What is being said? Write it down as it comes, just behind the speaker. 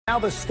Now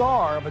the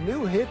star of a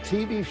new hit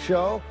TV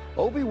show,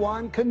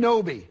 Obi-Wan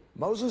Kenobi.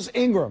 Moses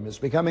Ingram is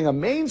becoming a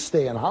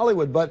mainstay in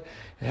Hollywood, but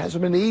it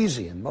hasn't been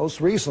easy. And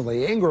most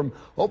recently, Ingram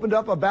opened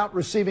up about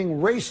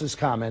receiving racist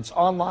comments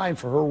online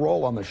for her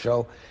role on the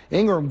show.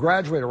 Ingram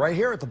graduated right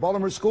here at the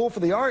Baltimore School for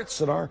the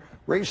Arts, and our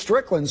Ray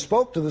Strickland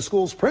spoke to the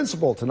school's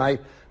principal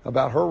tonight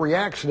about her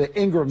reaction to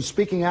Ingram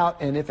speaking out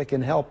and if it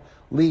can help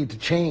lead to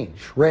change.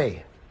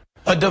 Ray.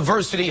 A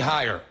diversity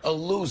hire, a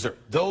loser.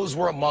 Those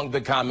were among the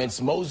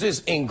comments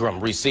Moses Ingram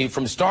received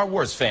from Star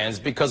Wars fans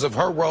because of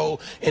her role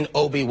in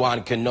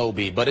Obi-Wan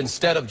Kenobi. But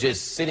instead of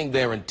just sitting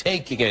there and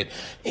taking it,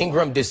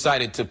 Ingram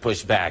decided to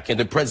push back. And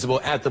the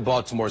principal at the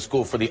Baltimore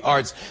School for the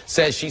Arts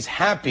says she's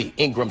happy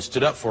Ingram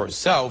stood up for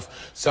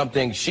herself,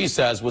 something she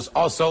says was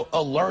also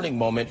a learning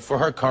moment for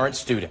her current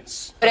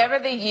students. Whatever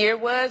the year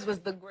was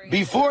the great.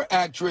 Before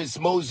actress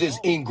Moses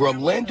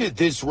Ingram landed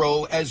this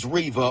role as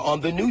Reva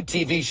on the new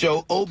TV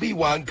show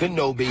Obi-Wan Kenobi,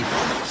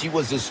 she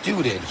was a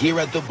student here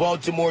at the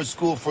Baltimore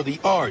School for the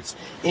Arts.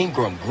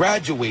 Ingram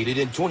graduated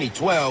in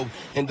 2012,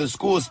 and the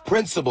school's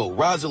principal,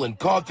 Rosalind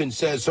Cawthon,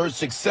 says her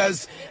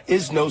success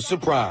is no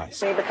surprise.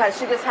 Because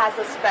she just has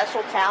a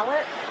special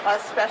talent, a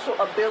special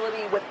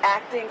ability with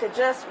acting to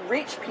just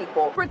reach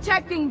people.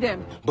 Protecting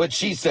them. But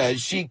she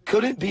says she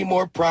couldn't be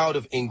more proud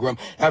of Ingram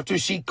after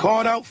she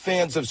called out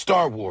fans of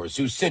Star Wars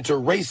who sent her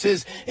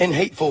racist and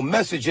hateful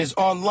messages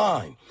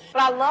online.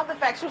 But I love the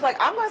fact she was like,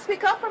 I'm going to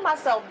speak up for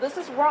myself. This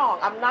is wrong.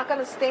 I'm not going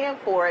to stand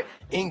for it.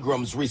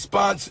 Ingram's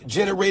response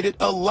generated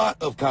a lot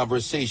of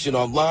conversation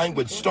online,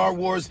 with Star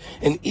Wars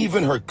and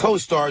even her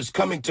co-stars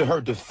coming to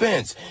her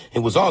defense. It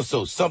was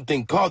also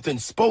something Cawthon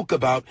spoke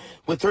about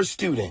with her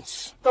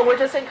students. So we're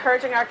just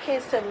encouraging our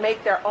kids to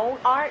make their own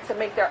art, to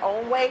make their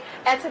own way,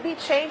 and to be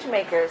change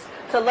makers,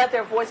 to let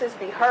their voices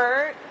be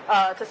heard,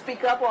 to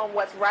speak up on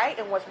what's right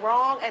and what's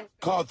wrong. And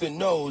Cawthon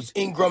knows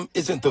Ingram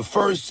isn't the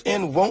first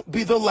and won't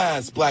be the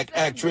last black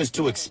actress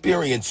to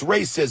experience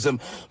racism,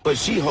 but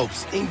she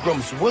hopes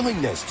Ingram's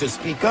willingness to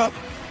speak up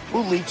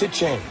will lead to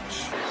change.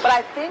 But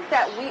I think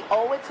that we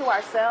owe it to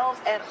ourselves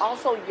and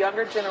also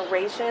younger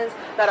generations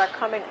that are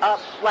coming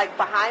up, like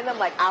behind them,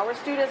 like our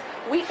students.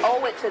 We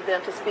owe it to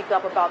them to speak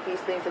up about these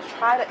things, to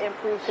try to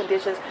improve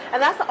conditions.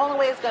 And that's the only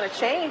way it's going to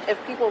change, if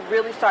people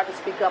really start to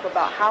speak up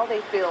about how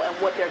they feel and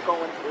what they're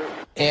going through.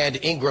 And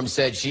Ingram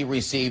said she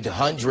received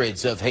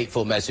hundreds of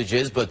hateful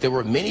messages, but there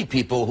were many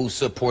people who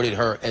supported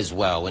her as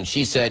well. And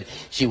she said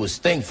she was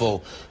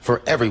thankful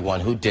for everyone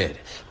who did.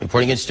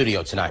 Reporting in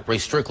studio tonight, Ray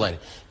Strickland,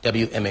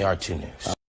 WMAR 2 News.